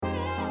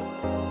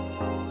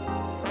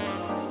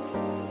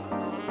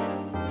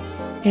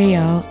Hey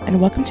y'all,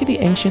 and welcome to the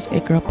Anxious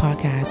It Girl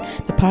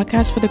podcast, the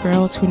podcast for the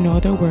girls who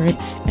know their worth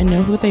and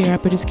know who they are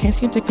but just can't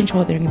seem to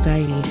control their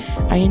anxiety.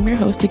 I am your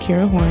host,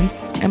 Akira Horn.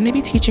 I'm going to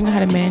be teaching you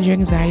how to manage your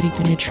anxiety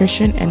through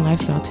nutrition and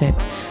lifestyle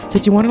tips. So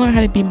if you want to learn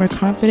how to be more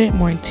confident,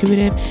 more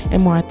intuitive,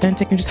 and more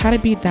authentic, and just how to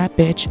be that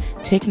bitch,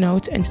 take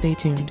notes and stay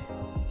tuned.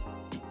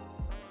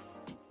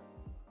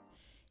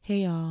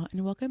 Hey y'all,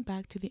 and welcome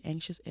back to the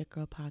Anxious It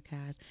Girl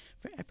podcast.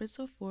 For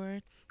episode 4,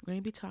 we're going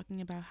to be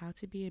talking about how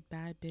to be a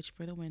bad bitch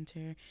for the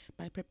winter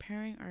by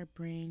preparing our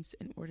brains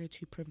in order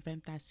to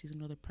prevent that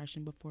seasonal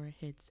depression before it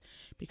hits.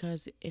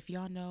 Because if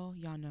y'all know,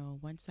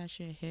 once that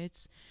shit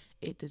hits,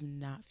 it does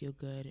not feel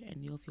good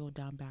and you'll feel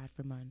down bad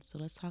for months. So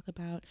let's talk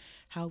about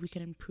how we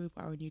can improve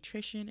our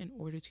nutrition in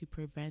order to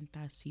prevent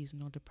that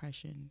seasonal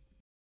depression.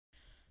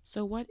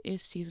 So, what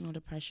is seasonal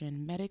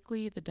depression?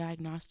 Medically, the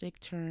diagnostic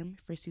term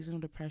for seasonal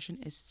depression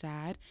is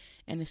SAD,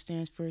 and it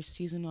stands for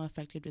seasonal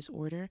affective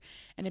disorder.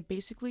 And it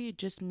basically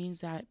just means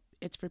that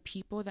it's for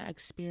people that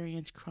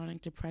experience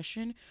chronic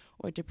depression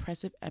or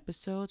depressive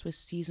episodes with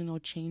seasonal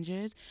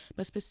changes,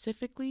 but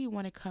specifically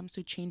when it comes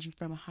to changing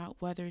from hot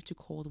weather to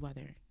cold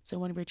weather. So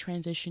when we're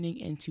transitioning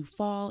into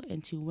fall,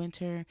 into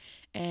winter,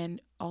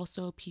 and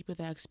also people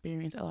that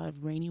experience a lot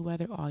of rainy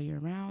weather all year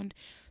round.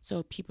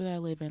 So people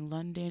that live in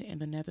London and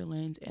the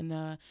Netherlands and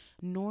the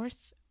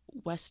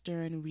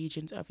northwestern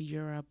regions of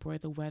Europe where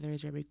the weather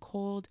is very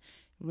cold,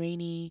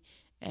 rainy,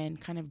 and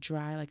kind of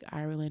dry, like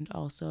Ireland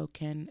also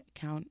can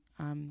count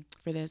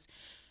for this.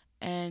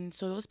 And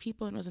so those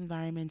people in those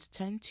environments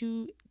tend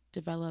to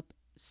develop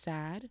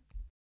SAD,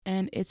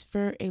 and it's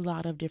for a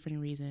lot of different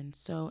reasons.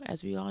 So,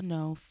 as we all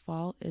know,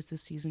 fall is the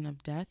season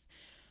of death.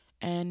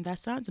 And that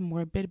sounds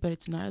morbid, but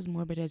it's not as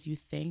morbid as you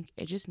think.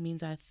 It just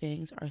means that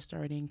things are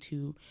starting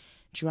to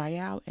dry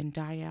out and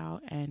die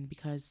out. And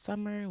because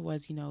summer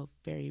was,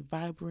 very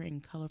vibrant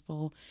and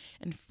colorful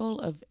and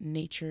full of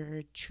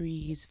nature,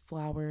 trees,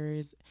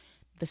 flowers,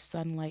 the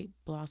sunlight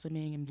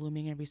blossoming and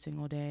blooming every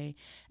single day.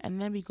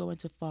 And then we go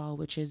into fall,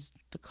 which is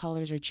the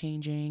colors are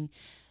changing,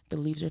 the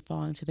leaves are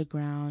falling to the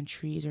ground,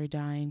 trees are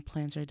dying,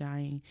 plants are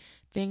dying,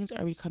 things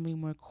are becoming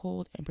more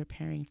cold and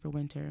preparing for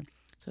winter.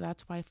 So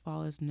that's why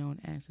fall is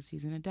known as the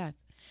season of death.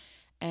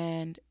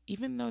 And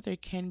even though there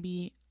can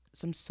be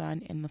some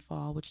sun in the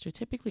fall, which there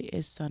typically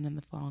is sun in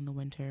the fall and the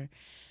winter,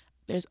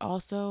 there's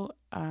also,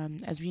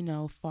 as we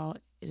know, fall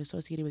is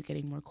associated with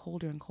getting more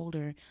colder and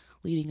colder,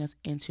 leading us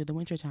into the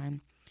wintertime.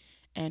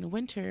 And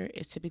winter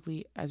is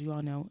typically, as we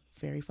all know,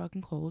 very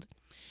fucking cold.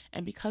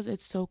 And because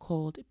it's so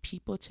cold,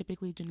 people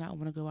typically do not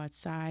want to go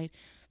outside.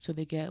 So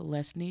they get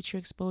less nature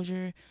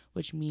exposure,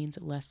 which means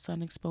less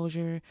sun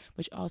exposure,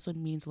 which also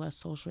means less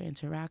social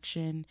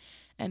interaction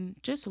and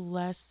just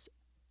less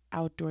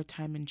outdoor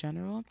time in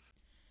general.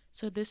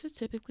 So this is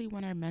typically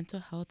when our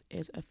mental health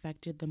is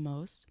affected the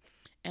most.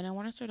 And I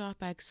want to start off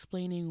by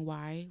explaining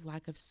why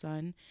lack of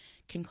sun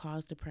can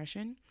cause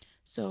depression.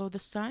 So the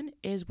sun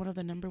is one of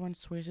the number one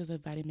sources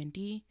of vitamin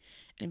D,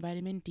 and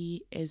vitamin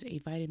D is a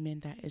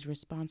vitamin that is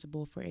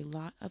responsible for a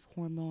lot of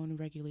hormone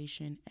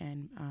regulation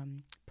and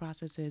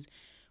processes,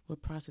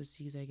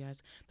 I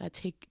guess, that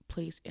take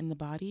place in the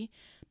body.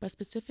 But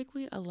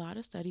specifically, a lot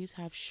of studies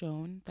have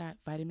shown that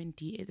vitamin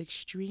D is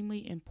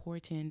extremely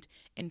important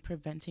in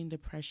preventing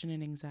depression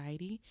and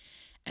anxiety.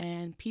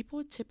 And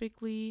people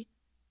typically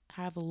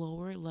have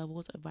lower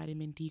levels of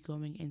vitamin D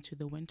going into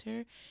the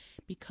winter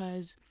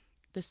because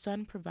the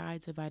sun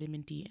provides a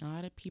vitamin D. And a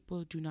lot of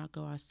people do not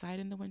go outside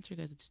in the winter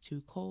because it's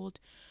too cold,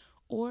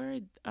 or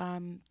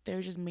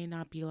there just may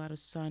not be a lot of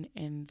sun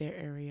in their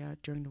area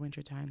during the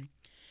winter time.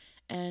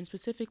 And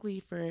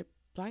specifically for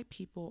Black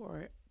people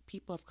or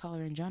people of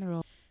color in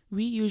general,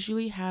 we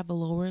usually have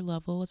lower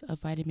levels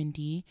of vitamin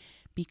D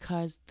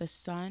because the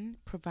sun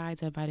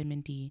provides our vitamin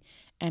D.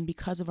 And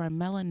because of our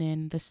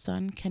melanin, the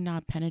sun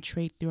cannot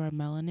penetrate through our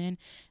melanin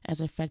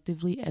as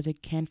effectively as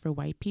it can for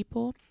white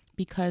people,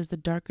 because the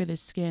darker the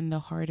skin, the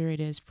harder it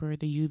is for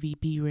the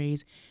UVB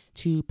rays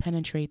to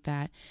penetrate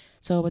that.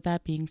 So with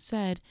that being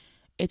said,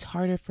 it's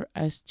harder for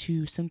us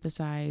to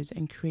synthesize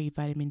and create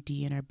vitamin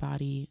D in our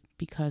body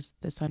because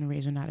the sun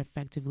rays are not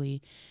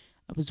effectively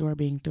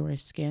absorbing through our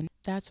skin.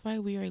 That's why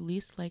we are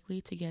least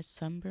likely to get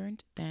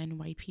sunburned than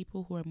white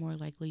people, who are more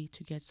likely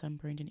to get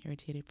sunburned and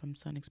irritated from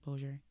sun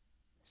exposure.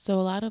 So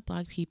a lot of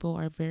Black people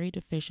are very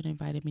deficient in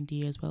vitamin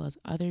D, as well as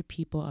other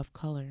people of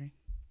color.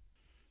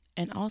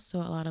 And also,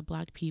 a lot of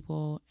Black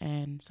people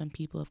and some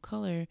people of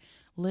color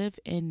live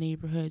in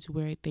neighborhoods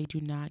where they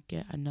do not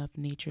get enough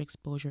nature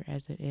exposure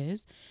as it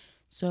is.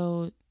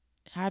 So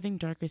having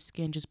darker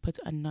skin just puts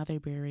another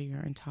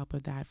barrier on top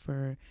of that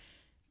for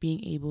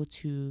being able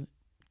to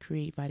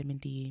create vitamin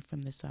D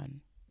from the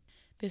sun.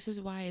 This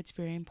is why it's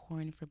very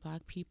important for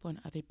Black people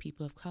and other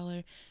people of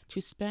color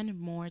to spend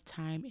more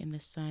time in the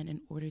sun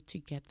in order to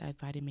get that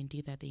vitamin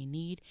D that they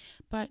need.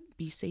 But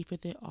be safe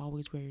with it.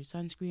 Always wear your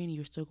sunscreen.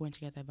 You're still going to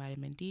get that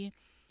vitamin D,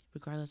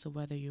 regardless of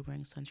whether you're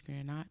wearing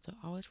sunscreen or not. So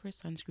always wear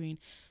sunscreen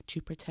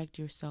to protect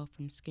yourself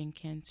from skin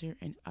cancer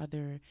and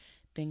other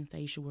things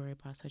that you should worry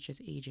about, such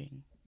as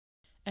aging.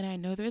 And I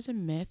know there's a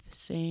myth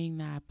saying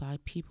that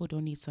black people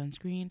don't need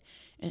sunscreen.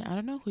 And I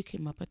don't know who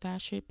came up with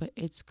that shit, but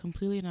it's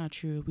completely not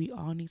true. We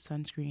all need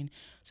sunscreen.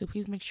 So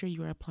please make sure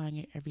you are applying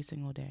it every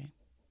single day.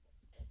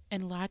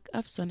 And lack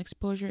of sun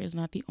exposure is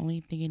not the only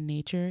thing in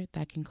nature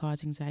that can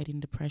cause anxiety and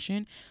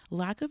depression.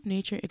 Lack of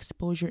nature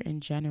exposure in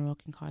general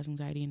can cause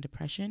anxiety and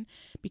depression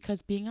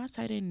because being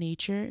outside in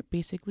nature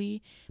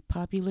basically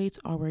populates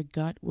our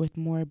gut with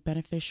more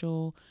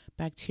beneficial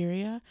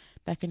bacteria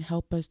that can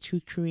help us to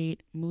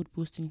create mood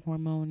boosting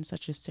hormones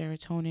such as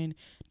serotonin,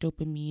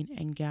 dopamine,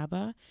 and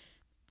GABA.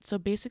 So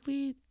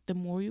basically, the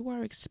more you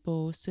are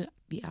exposed to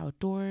the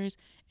outdoors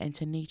and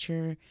to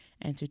nature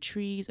and to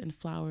trees and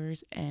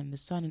flowers and the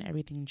sun and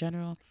everything in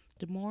general,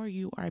 the more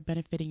you are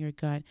benefiting your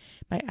gut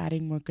by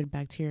adding more good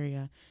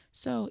bacteria.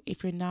 So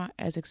if you're not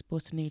as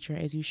exposed to nature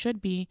as you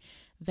should be,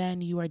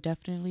 then you are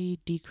definitely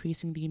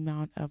decreasing the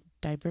amount of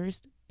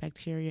diverse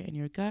bacteria in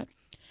your gut,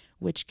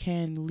 which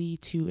can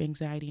lead to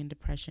anxiety and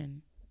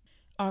depression.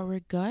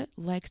 Our gut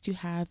likes to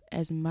have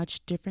as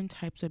much different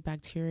types of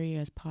bacteria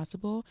as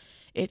possible.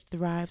 It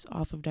thrives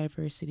off of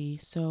diversity.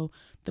 So,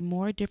 the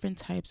more different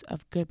types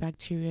of good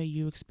bacteria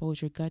you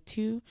expose your gut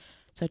to,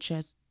 such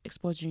as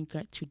exposing your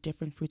gut to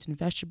different fruits and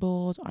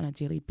vegetables on a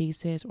daily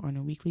basis or on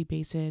a weekly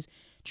basis,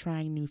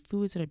 trying new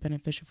foods that are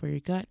beneficial for your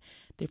gut,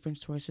 different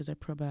sources of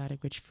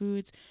probiotic rich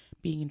foods,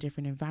 being in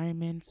different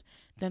environments,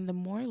 then the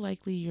more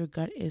likely your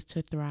gut is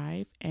to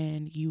thrive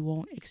and you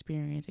won't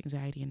experience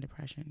anxiety and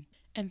depression.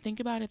 And think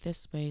about it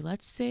this way,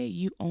 let's say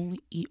you only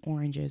eat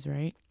oranges,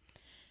 right?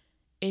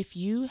 If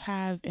you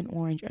have an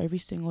orange every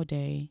single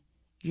day,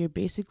 you're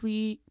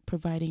basically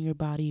providing your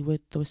body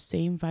with those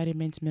same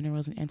vitamins,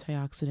 minerals, and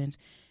antioxidants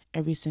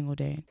every single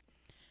day.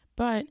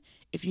 But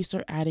if you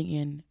start adding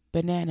in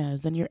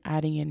bananas, then you're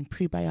adding in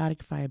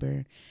prebiotic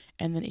fiber.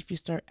 And then if you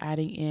start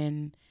adding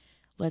in,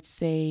 let's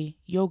say,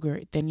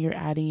 yogurt, then you're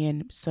adding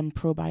in some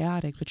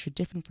probiotics, which are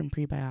different from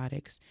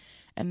prebiotics.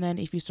 And then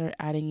if you start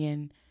adding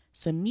in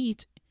some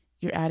meat,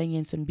 you're adding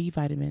in some B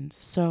vitamins.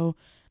 So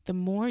the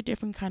more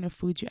different kind of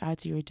foods you add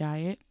to your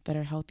diet that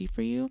are healthy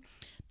for you,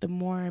 the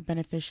more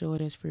beneficial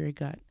it is for your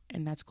gut.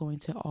 And that's going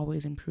to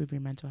always improve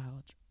your mental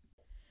health.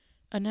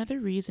 Another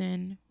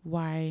reason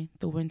why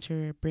the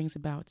winter brings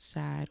about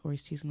sad or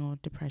seasonal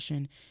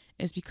depression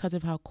is because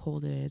of how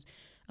cold it is.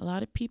 A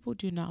lot of people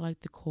do not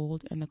like the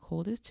cold, and the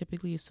cold is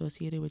typically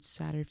associated with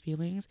sadder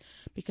feelings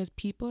because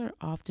people are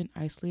often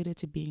isolated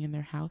to being in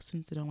their house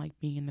since they don't like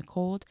being in the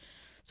cold.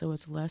 So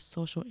it's less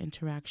social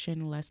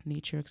interaction, less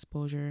nature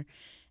exposure,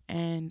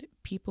 and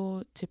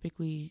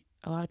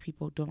a lot of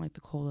people don't like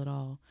the cold at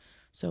all.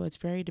 So it's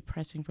very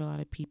depressing for a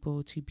lot of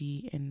people to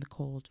be in the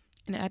cold.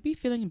 And I'd be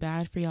feeling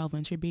bad for y'all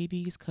winter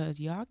babies because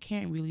y'all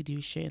can't really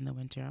do shit in the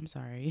winter. I'm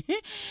sorry.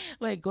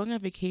 Like going on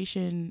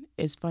vacation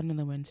is fun in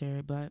the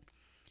winter, but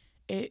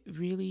it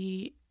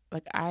really,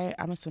 like,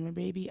 I'm a summer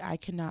baby. I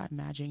cannot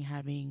imagine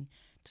having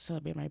to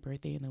celebrate my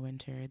birthday in the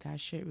winter. That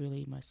shit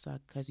really must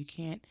suck because you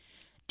can't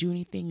do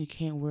anything. You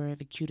can't wear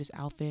the cutest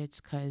outfits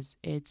because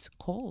it's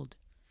cold.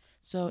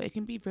 So it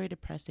can be very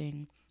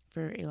depressing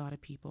for a lot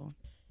of people.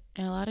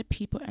 And a lot of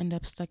people end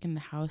up stuck in the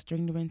house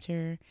during the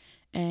winter.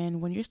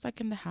 And when you're stuck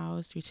in the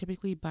house, you're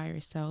typically by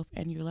yourself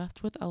and you're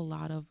left with a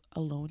lot of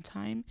alone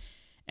time.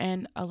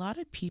 And a lot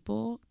of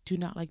people do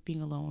not like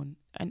being alone.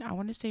 And I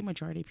want to say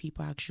majority of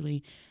people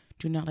actually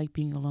do not like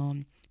being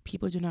alone.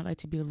 People do not like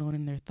to be alone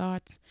in their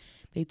thoughts.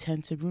 They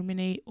tend to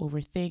ruminate,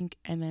 overthink,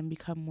 and then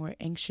become more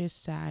anxious,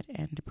 sad,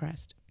 and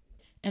depressed.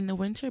 And the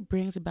winter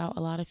brings about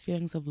a lot of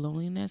feelings of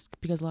loneliness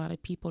because a lot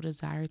of people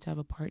desire to have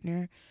a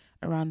partner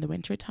around the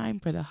winter time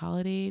for the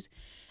holidays.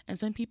 And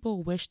some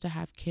people wish to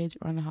have kids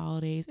around the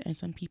holidays, and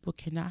some people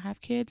cannot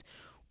have kids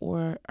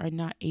or are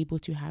not able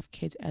to have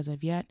kids as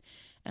of yet.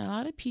 And a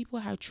lot of people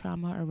have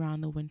trauma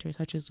around the winter,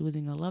 such as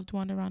losing a loved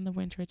one around the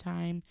winter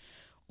time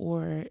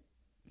or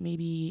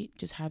maybe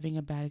just having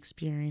a bad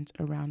experience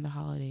around the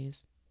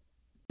holidays.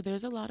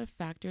 There's a lot of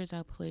factors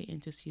that play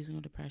into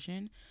seasonal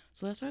depression.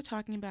 So let's start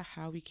talking about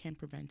how we can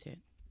prevent it.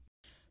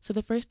 So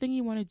the first thing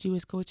you want to do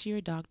is go to your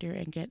doctor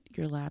and get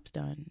your labs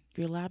done.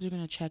 Your labs are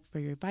going to check for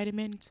your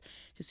vitamins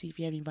to see if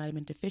you have any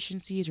vitamin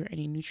deficiencies or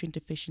any nutrient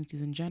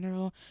deficiencies in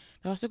general.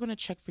 They're also going to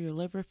check for your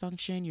liver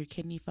function, your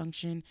kidney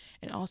function,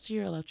 and also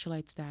your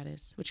electrolyte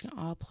status, which can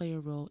all play a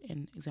role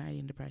in anxiety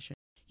and depression.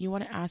 You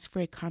want to ask for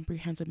a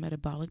comprehensive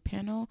metabolic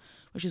panel,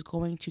 which is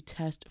going to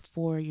test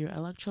for your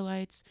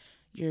electrolytes,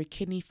 your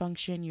kidney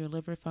function, your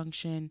liver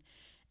function,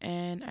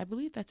 and I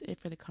believe that's it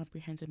for the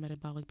comprehensive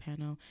metabolic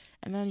panel.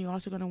 And then you're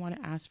also going to want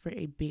to ask for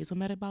a basal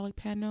metabolic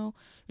panel,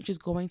 which is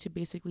going to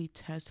basically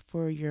test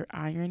for your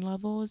iron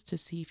levels to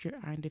see if you're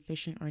iron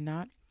deficient or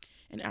not.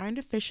 And iron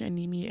deficient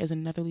anemia is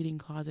another leading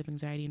cause of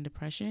anxiety and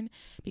depression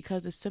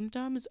because the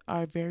symptoms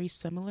are very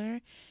similar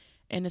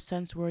in a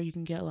sense where you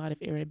can get a lot of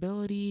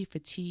irritability,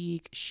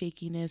 fatigue,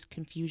 shakiness,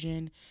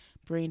 confusion,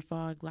 brain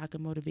fog, lack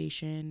of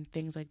motivation,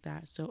 things like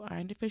that. So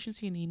iron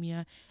deficiency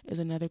anemia is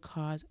another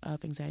cause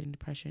of anxiety and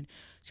depression.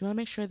 So you want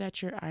to make sure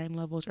that your iron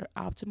levels are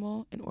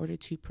optimal in order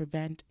to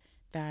prevent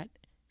that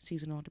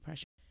seasonal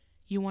depression.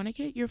 You want to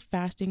get your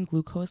fasting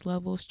glucose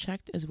levels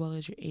checked as well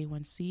as your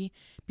A1C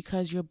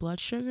because your blood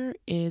sugar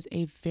is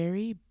a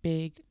very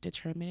big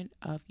determinant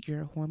of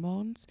your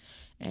hormones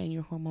and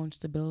your hormone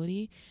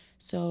stability.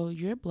 So,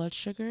 your blood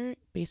sugar,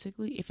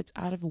 basically, if it's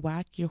out of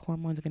whack, your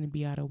hormones are going to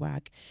be out of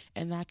whack,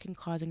 and that can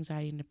cause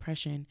anxiety and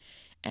depression.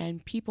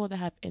 And people that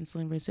have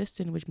insulin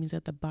resistance, which means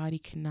that the body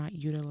cannot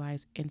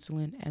utilize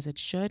insulin as it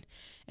should,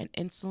 and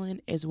insulin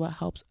is what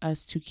helps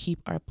us to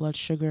keep our blood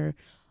sugar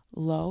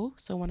low.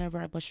 So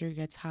whenever our blood sugar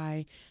gets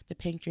high, the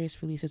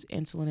pancreas releases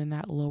insulin and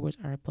that lowers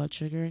our blood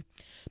sugar.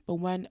 But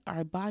when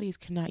our bodies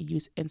cannot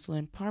use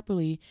insulin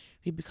properly,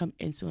 we become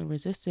insulin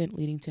resistant,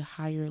 leading to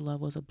higher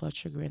levels of blood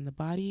sugar in the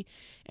body.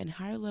 And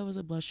higher levels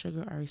of blood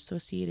sugar are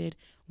associated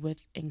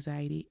with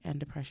anxiety and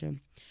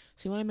depression.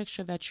 So you want to make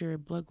sure that your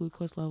blood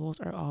glucose levels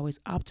are always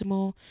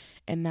optimal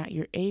and that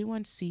your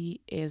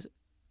A1C is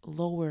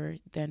lower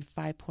than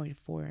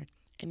 5.4.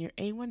 And your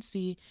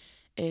A1C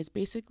is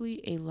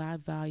basically a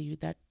lab value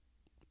that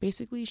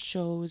basically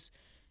shows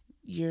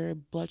your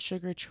blood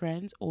sugar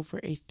trends over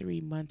a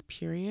 3-month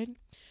period.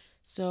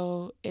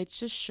 So it's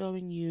just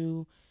showing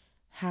you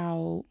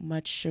how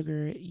much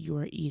sugar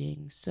you're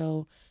eating.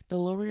 So the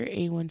lower your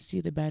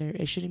A1C, the better.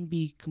 It shouldn't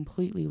be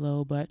completely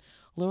low, but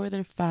lower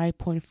than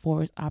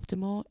 5.4 is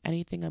optimal.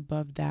 Anything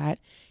above that,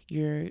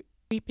 you're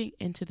creeping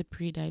into the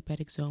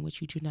pre-diabetic zone, which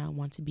you do not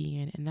want to be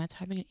in. And that's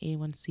having an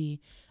A1C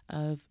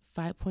of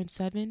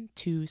 5.7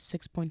 to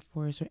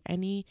 6.4. So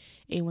any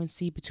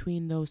A1C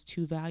between those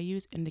two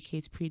values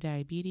indicates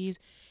pre-diabetes,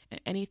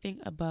 and anything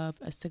above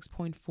a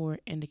 6.4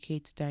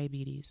 indicates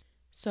diabetes.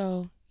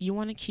 So you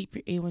want to keep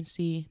your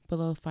A1C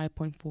below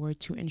 5.4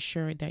 to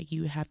ensure that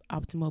you have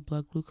optimal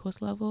blood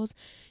glucose levels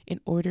in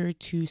order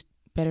to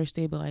better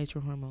stabilize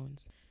your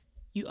hormones.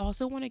 You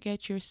also want to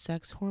get your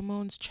sex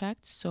hormones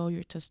checked. So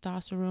your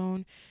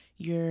testosterone,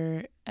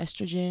 your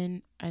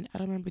estrogen, and I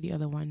don't remember the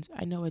other ones.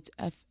 I know it's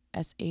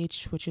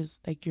FSH, which is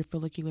like your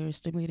follicular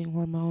stimulating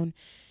hormone,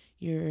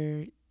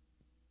 your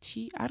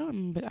I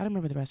don't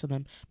remember the rest of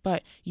them,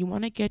 but you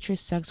want to get your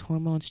sex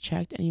hormones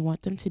checked and you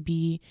want them to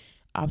be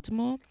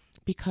optimal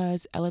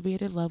because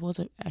elevated levels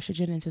of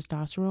estrogen and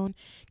testosterone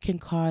can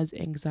cause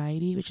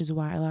anxiety, which is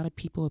why a lot of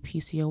people with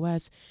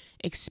PCOS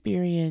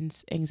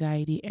experience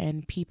anxiety,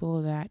 and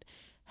people that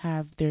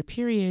have their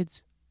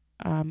periods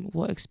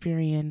will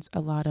experience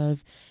a lot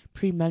of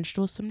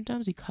premenstrual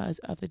symptoms because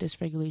of the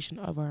dysregulation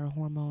of our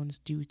hormones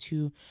due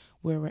to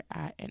where we're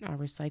at in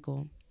our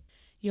cycle.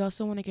 You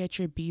also want to get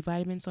your B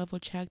vitamins level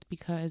checked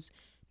because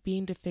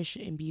being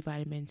deficient in B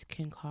vitamins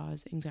can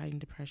cause anxiety and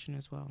depression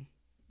as well.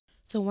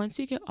 So once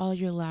you get all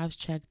your labs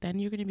checked, then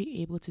you're going to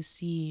be able to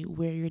see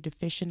where you're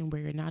deficient and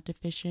where you're not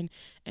deficient,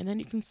 and then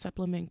you can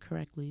supplement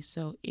correctly.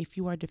 So if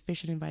you are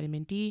deficient in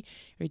vitamin D,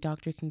 your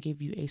doctor can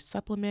give you a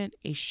supplement,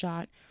 a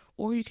shot,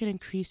 or you can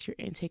increase your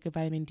intake of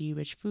vitamin D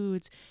rich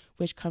foods,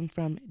 which come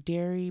from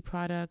dairy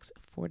products,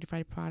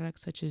 fortified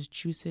products such as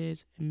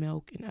juices,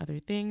 milk, and other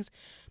things,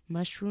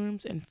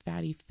 mushrooms, and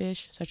fatty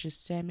fish such as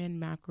salmon,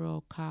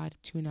 mackerel, cod,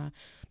 tuna.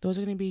 Those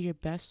are going to be your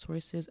best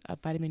sources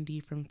of vitamin D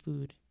from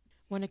food.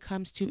 When it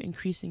comes to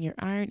increasing your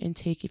iron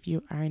intake, if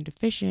you're iron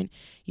deficient,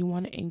 you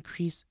want to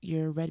increase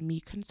your red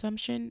meat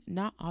consumption,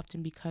 not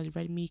often because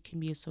red meat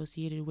can be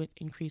associated with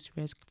increased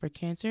risk for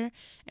cancer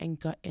and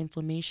gut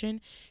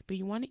inflammation, but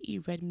you want to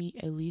eat red meat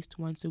at least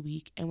once a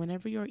week. And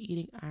whenever you're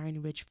eating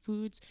iron-rich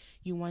foods,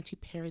 you want to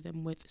pair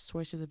them with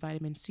sources of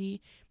vitamin C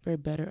for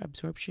better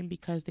absorption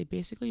because they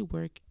basically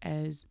work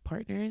as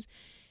partners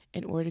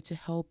in order to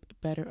help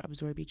better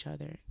absorb each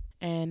other.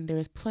 And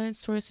there's plant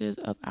sources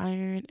of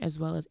iron as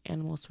well as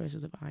animal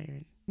sources of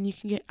iron. And you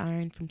can get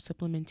iron from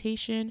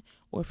supplementation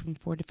or from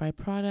fortified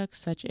products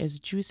such as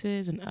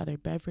juices and other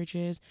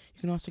beverages. You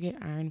can also get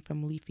iron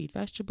from leafy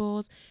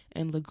vegetables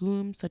and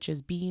legumes such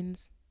as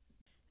beans.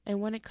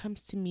 And when it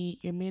comes to meat,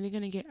 you're mainly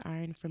going to get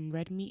iron from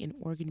red meat and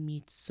organ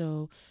meats.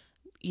 So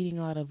eating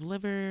a lot of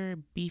liver,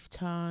 beef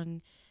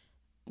tongue,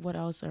 what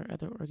else are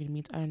other organ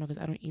meats? I don't know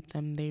because I don't eat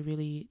them. They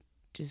really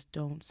just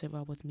don't sit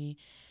well with me.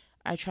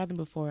 I tried them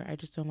before, I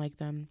just don't like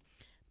them.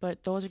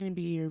 But those are going to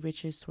be your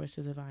richest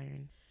sources of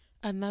iron.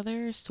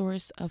 Another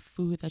source of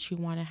food that you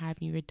want to have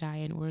in your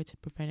diet in order to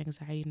prevent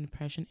anxiety and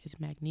depression is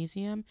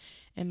magnesium.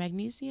 And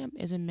magnesium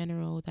is a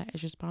mineral that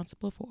is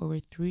responsible for over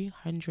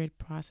 300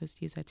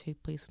 processes that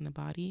take place in the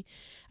body.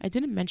 I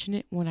didn't mention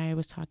it when I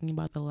was talking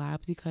about the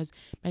labs because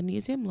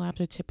magnesium labs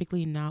are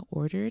typically not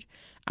ordered.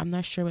 I'm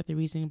not sure what the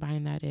reasoning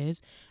behind that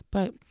is,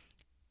 but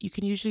you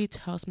can usually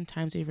tell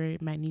sometimes if you're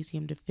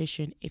magnesium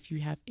deficient if you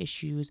have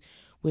issues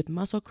with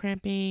muscle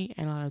cramping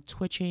and a lot of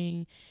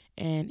twitching,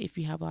 and if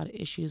you have a lot of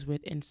issues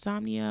with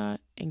insomnia,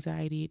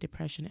 anxiety,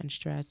 depression, and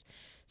stress.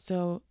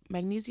 So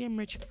magnesium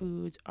rich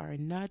foods are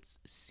nuts,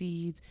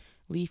 seeds,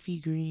 leafy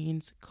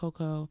greens,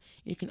 cocoa.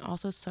 You can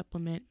also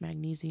supplement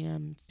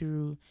magnesium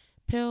through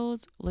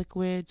pills,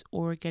 liquids,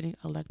 or getting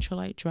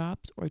electrolyte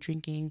drops or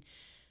drinking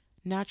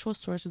natural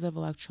sources of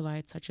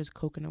electrolytes such as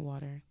coconut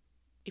water.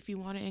 If you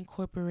want to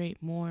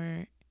incorporate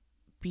more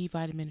B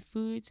vitamin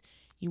foods,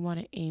 you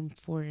want to aim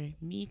for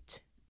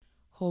meat,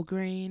 whole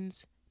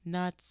grains,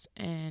 nuts,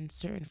 and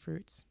certain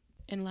fruits.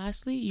 And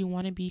lastly, you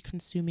want to be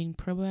consuming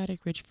probiotic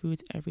rich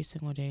foods every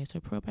single day. So,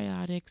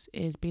 probiotics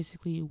is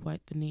basically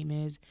what the name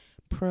is.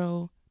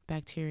 Pro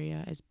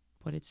bacteria is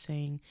what it's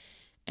saying.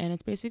 And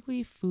it's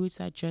basically foods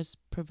that just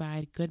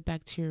provide good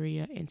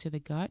bacteria into the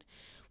gut,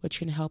 which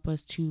can help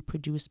us to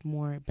produce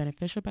more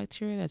beneficial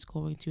bacteria that's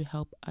going to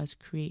help us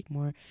create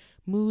more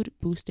mood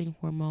boosting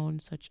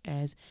hormones such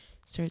as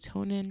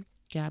serotonin,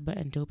 GABA,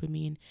 and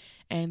dopamine.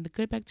 And the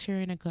good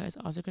bacteria in the gut is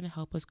also going to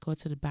help us go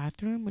to the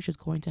bathroom, which is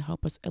going to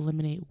help us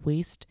eliminate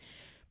waste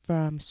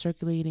from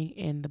circulating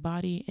in the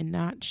body, and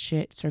not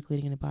shit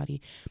circulating in the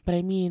body, but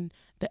I mean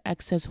the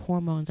excess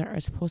hormones that are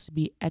supposed to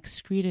be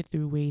excreted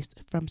through waste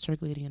from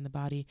circulating in the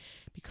body.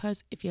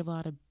 Because if you have a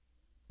lot of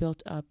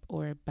built up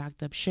or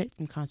backed up shit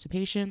from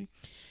constipation,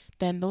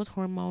 then those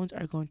hormones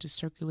are going to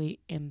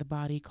circulate in the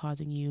body,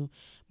 causing you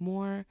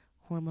more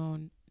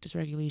hormone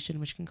dysregulation,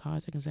 which can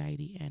cause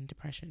anxiety and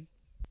depression.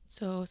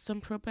 So, some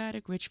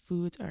probiotic rich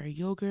foods are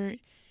yogurt,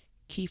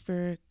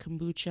 kefir,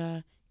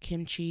 kombucha,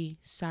 kimchi,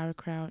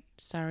 sauerkraut,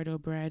 sourdough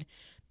bread.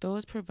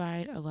 Those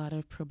provide a lot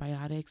of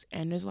probiotics,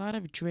 and there's a lot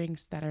of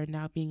drinks that are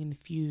now being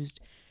infused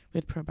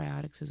with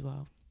probiotics as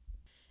well.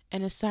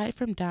 And aside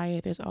from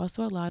diet, there's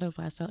also a lot of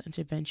lifestyle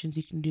interventions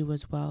you can do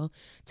as well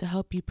to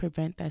help you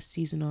prevent that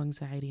seasonal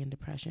anxiety and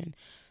depression.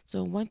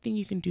 So, one thing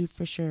you can do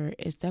for sure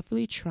is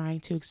definitely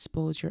trying to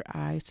expose your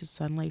eyes to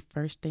sunlight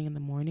first thing in the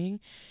morning.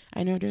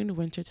 I know during the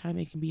winter time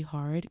it can be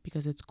hard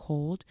because it's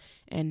cold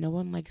and no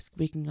one likes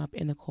waking up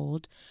in the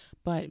cold,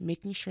 but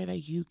making sure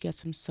that you get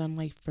some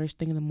sunlight first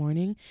thing in the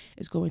morning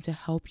is going to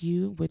help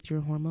you with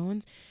your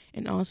hormones,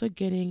 and also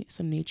getting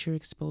some nature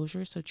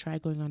exposure. So, try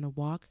going on a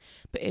walk.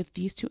 But if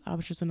these two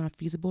options are not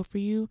feasible for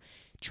you,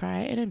 try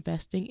and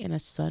investing in a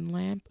sun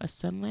lamp. A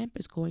sun lamp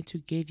is going to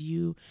give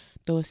you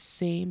those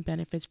same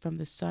benefits from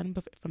the sun,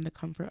 but from the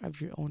comfort of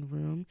your own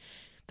room.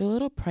 They're a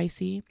little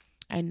pricey.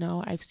 I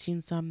know I've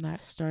seen some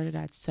that started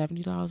at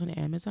 $70 on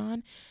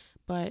Amazon,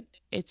 but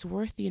it's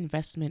worth the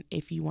investment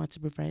if you want to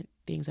prevent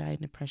the anxiety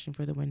and depression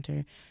for the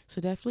winter.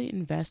 So definitely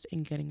invest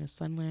in getting a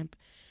sun lamp.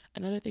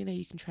 Another thing that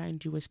you can try and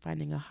do is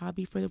finding a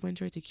hobby for the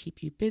winter to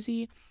keep you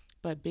busy,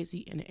 but busy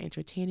in an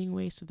entertaining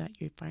way, so that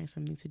you find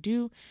something to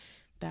do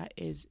that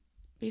is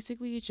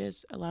basically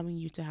just allowing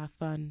you to have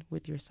fun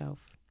with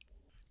yourself.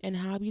 And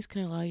hobbies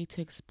can allow you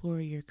to explore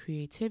your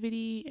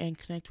creativity and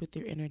connect with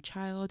your inner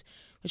child,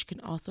 which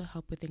can also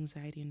help with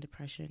anxiety and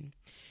depression.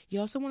 You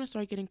also want to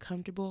start getting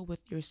comfortable with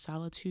your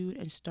solitude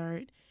and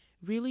start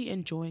really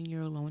enjoying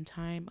your alone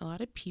time. A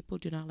lot of people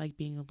do not like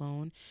being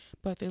alone,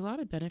 but there's a lot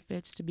of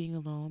benefits to being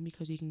alone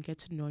because you can get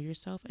to know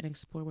yourself and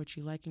explore what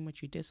you like and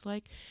what you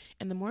dislike.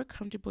 And the more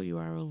comfortable you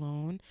are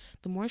alone,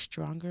 the more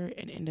stronger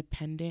and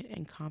independent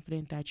and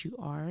confident that you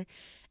are.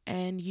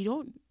 And you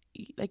don't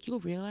like you'll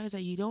realize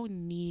that you don't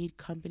need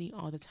company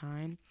all the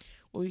time,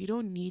 or you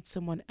don't need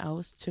someone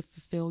else to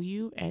fulfill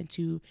you and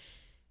to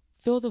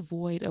fill the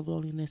void of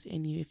loneliness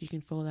in you if you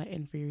can fill that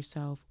in for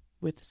yourself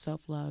with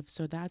self-love.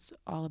 So that's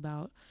all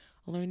about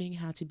learning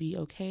how to be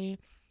okay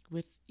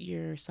with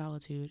your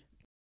solitude.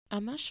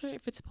 I'm not sure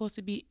if it's supposed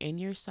to be in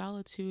your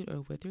solitude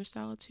or with your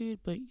solitude,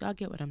 but y'all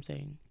get what I'm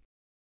saying.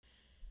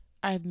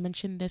 I've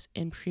mentioned this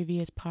in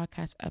previous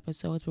podcast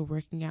episodes, but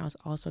working out is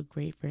also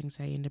great for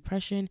anxiety and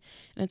depression,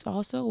 and it's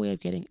also a way of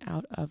getting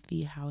out of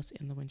the house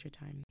in the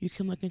wintertime. You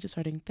can look into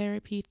starting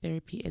therapy.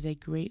 Therapy is a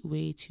great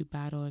way to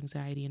battle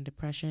anxiety and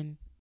depression.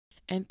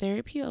 And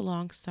therapy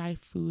alongside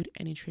food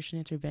and nutrition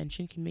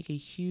intervention can make a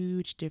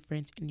huge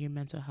difference in your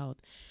mental health.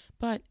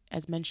 But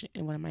as mentioned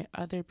in one of my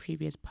other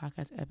previous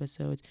podcast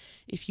episodes,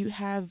 if you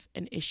have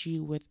an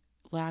issue with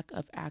lack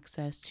of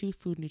access to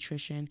food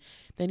nutrition,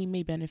 then you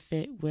may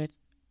benefit with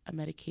a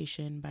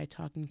medication by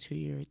talking to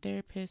your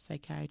therapist,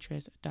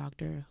 psychiatrist,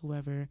 doctor,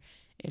 whoever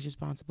is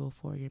responsible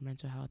for your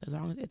mental health, as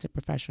long as it's a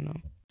professional.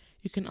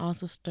 You can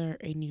also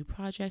start a new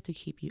project to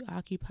keep you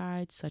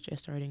occupied, such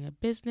as starting a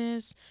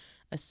business,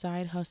 a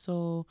side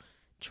hustle,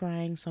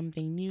 trying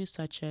something new,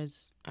 such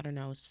as, I don't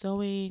know,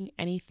 sewing,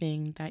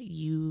 anything that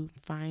you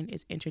find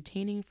is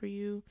entertaining for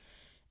you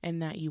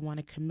and that you want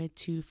to commit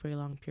to for a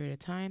long period of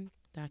time.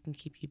 That can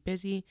keep you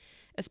busy,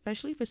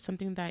 especially if it's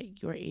something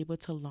that you're able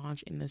to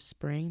launch in the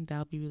spring.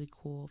 That'll be really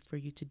cool for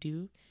you to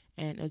do,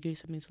 and it'll give you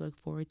something to look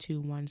forward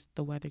to once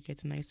the weather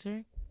gets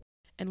nicer.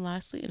 And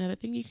lastly, another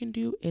thing you can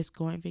do is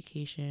go on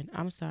vacation.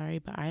 I'm sorry,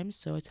 but I am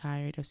so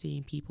tired of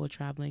seeing people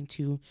traveling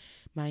to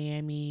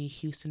Miami,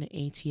 Houston, and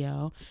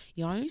ATL.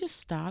 Y'all need to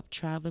stop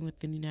traveling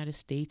within the United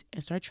States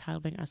and start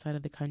traveling outside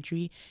of the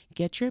country.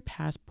 Get your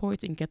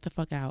passports and get the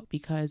fuck out,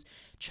 because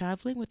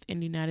traveling within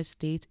the United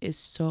States is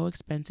so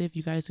expensive.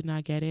 You guys do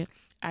not get it.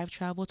 I've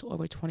traveled to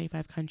over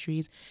 25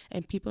 countries,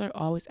 and people are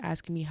always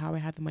asking me how I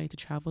have the money to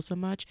travel so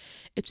much.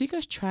 It's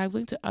because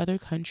traveling to other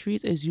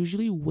countries is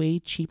usually way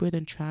cheaper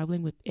than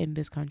traveling within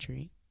this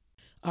country.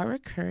 Our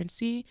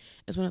currency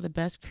is one of the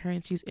best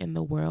currencies in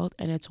the world,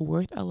 and it's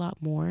worth a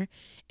lot more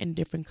in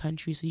different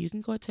countries. So you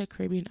can go to a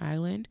Caribbean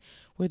island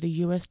where the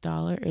US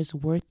dollar is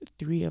worth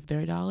three of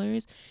their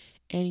dollars,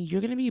 and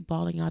you're going to be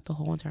balling out the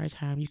whole entire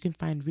time. You can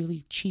find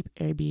really cheap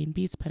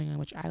Airbnbs depending on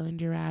which island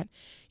you're at.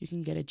 You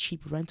can get a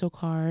cheap rental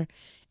car,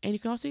 and you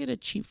can also get a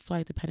cheap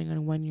flight depending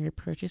on when you're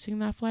purchasing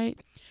that flight.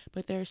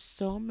 But there's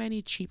so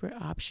many cheaper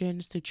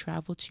options to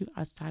travel to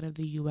outside of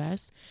the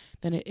US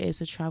than it is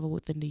to travel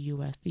within the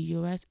US. The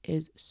US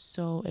is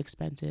so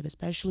expensive,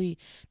 especially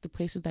the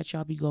places that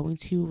y'all be going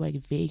to, like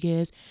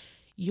Vegas.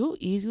 You'll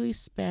easily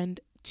spend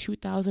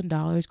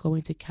 $2,000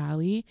 going to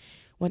Cali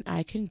when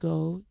I can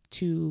go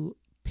to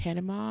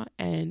Panama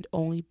and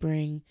only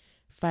bring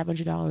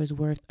 $500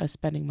 worth of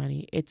spending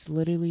money. It's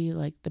literally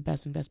like the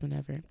best investment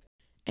ever.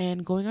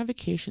 And going on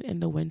vacation in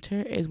the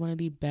winter is one of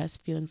the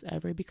best feelings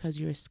ever because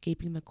you're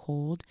escaping the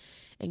cold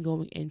and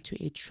going into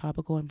a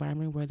tropical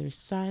environment where there's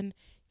sun,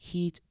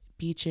 heat,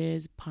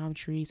 beaches, palm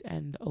trees,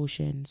 and the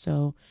ocean.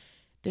 So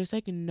there's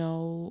like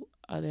no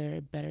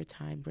other better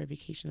time for a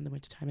vacation in the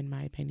wintertime, in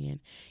my opinion.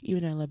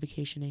 Even though I love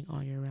vacationing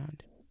all year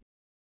round.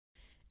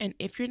 And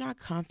if you're not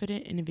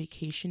confident in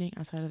vacationing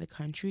outside of the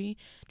country,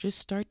 just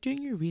start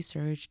doing your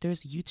research.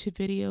 There's YouTube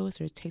videos,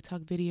 there's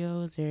TikTok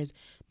videos, there's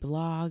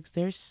blogs.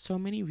 There's so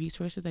many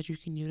resources that you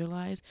can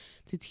utilize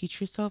to teach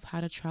yourself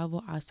how to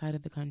travel outside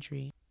of the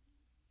country.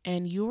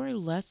 And you are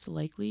less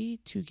likely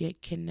to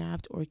get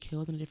kidnapped or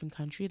killed in a different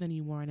country than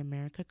you are in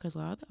America because a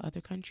lot of the other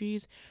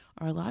countries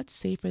are a lot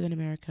safer than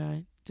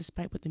America,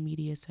 despite what the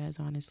media says,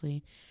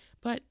 honestly.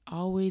 But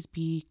always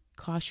be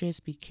cautious,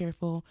 be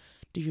careful,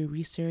 do your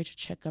research,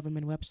 check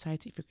government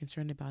websites if you're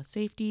concerned about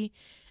safety,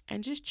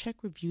 and just check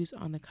reviews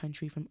on the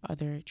country from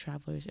other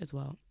travelers as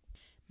well.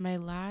 My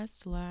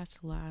last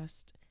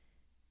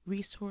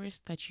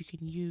resource that you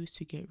can use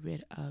to get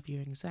rid of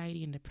your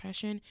anxiety and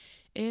depression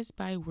is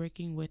by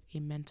working with a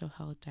mental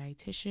health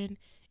dietitian,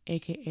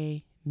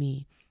 aka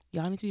me.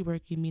 Y'all need to be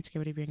working with me to get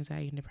rid of your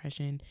anxiety and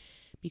depression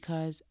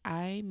because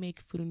I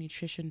make food and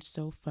nutrition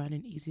so fun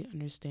and easy to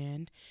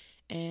understand.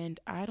 And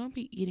I don't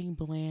be eating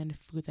bland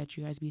food that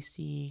you guys be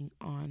seeing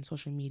on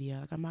social media.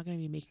 Like, I'm not going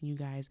to be making you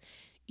guys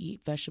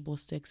eat vegetable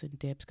sticks and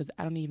dips because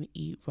I don't even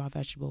eat raw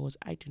vegetables.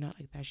 I do not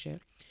like that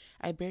shit.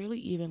 I barely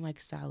even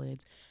like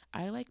salads.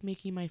 I like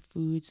making my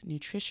foods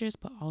nutritious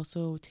but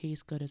also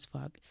taste good as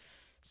fuck.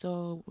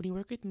 So when you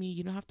work with me,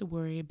 you don't have to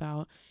worry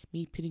about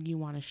me putting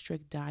you on a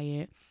strict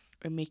diet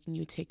or making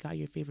you take out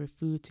your favorite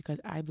foods because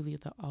I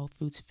believe that all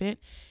foods fit.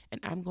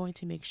 And I'm going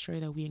to make sure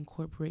that we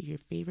incorporate your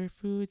favorite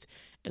foods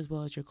as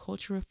well as your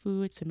cultural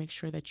foods to make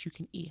sure that you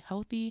can eat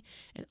healthy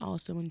and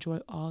also enjoy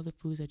all the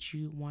foods that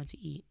you want to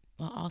eat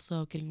while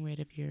also getting rid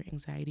of your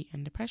anxiety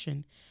and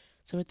depression.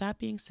 So, with that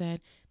being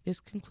said, this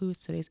concludes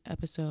today's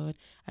episode.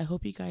 I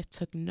hope you guys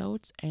took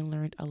notes and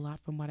learned a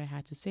lot from what I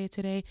had to say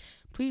today.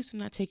 Please do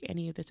not take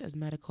any of this as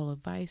medical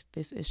advice.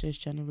 This is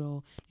just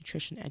general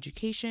nutrition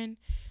education.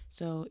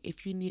 So,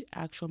 if you need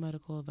actual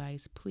medical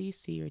advice, please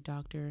see your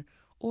doctor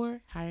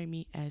or hire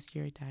me as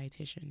your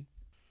dietitian.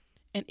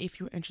 And if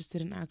you're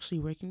interested in actually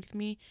working with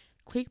me,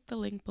 click the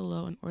link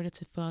below in order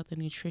to fill out the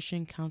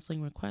nutrition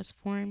counseling request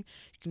form.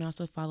 You can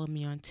also follow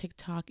me on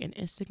TikTok and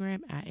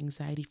Instagram at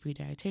Anxiety Free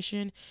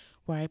Dietitian,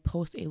 where I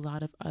post a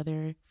lot of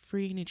other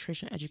free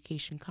nutrition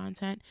education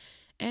content.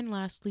 And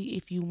lastly,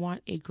 if you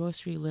want a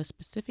grocery list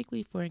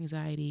specifically for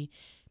anxiety,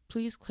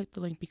 please click the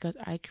link because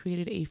I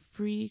created a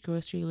free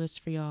grocery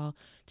list for y'all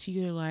to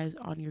utilize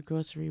on your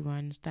grocery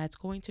runs that's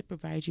going to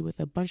provide you with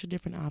a bunch of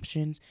different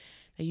options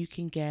that you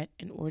can get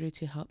in order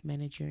to help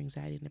manage your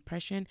anxiety and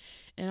depression.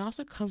 And it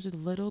also comes with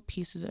little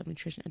pieces of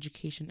nutrition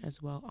education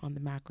as well on the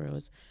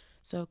macros.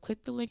 So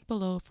click the link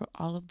below for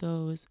all of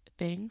those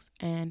things.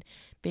 And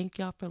thank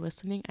y'all for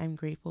listening. I'm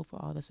grateful for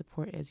all the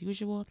support as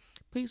usual.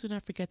 Please do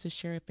not forget to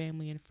share with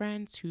family and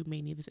friends who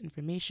may need this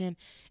information.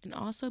 And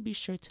also be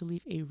sure to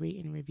leave a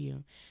rate and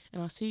review.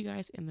 And I'll see you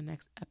guys in the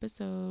next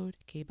episode.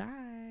 Okay,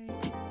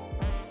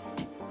 bye.